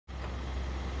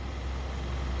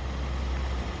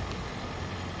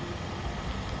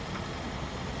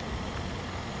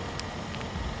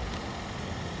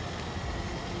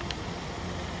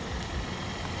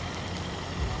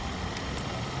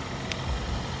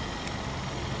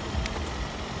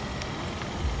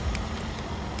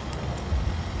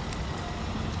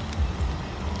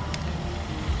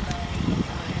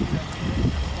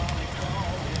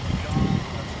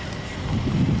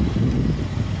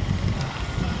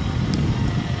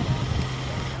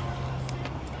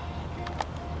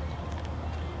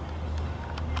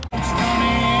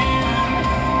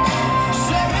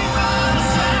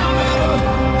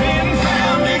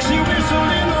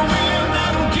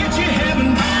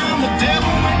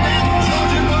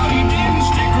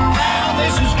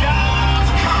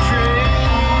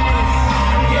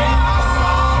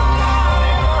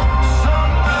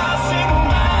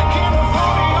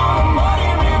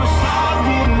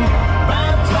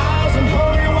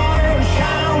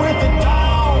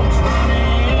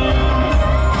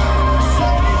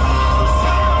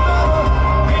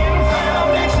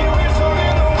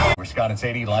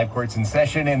court's in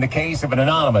session in the case of an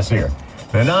anonymous here.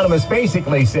 The anonymous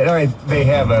basically said, all right, they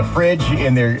have a fridge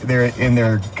in their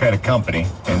kind of company,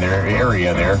 in their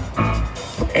area there.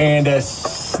 And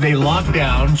they locked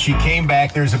down. She came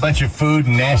back. There's a bunch of food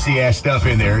and nasty-ass stuff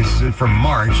in there. It's from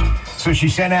March. So she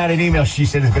sent out an email. She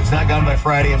said, if it's not gone by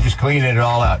Friday, I'm just cleaning it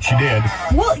all out. She did.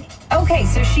 Well, okay,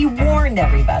 so she warned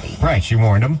everybody. Right, she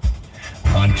warned them.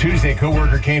 On Tuesday, a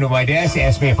co-worker came to my desk,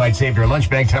 asked me if I'd saved her lunch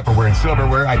bag, Tupperware, and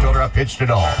silverware. I told her I pitched it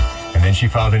all. And then she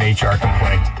filed an HR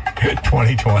complaint.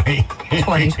 2020.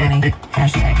 2020.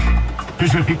 Hashtag.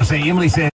 Here's what people say. Emily said,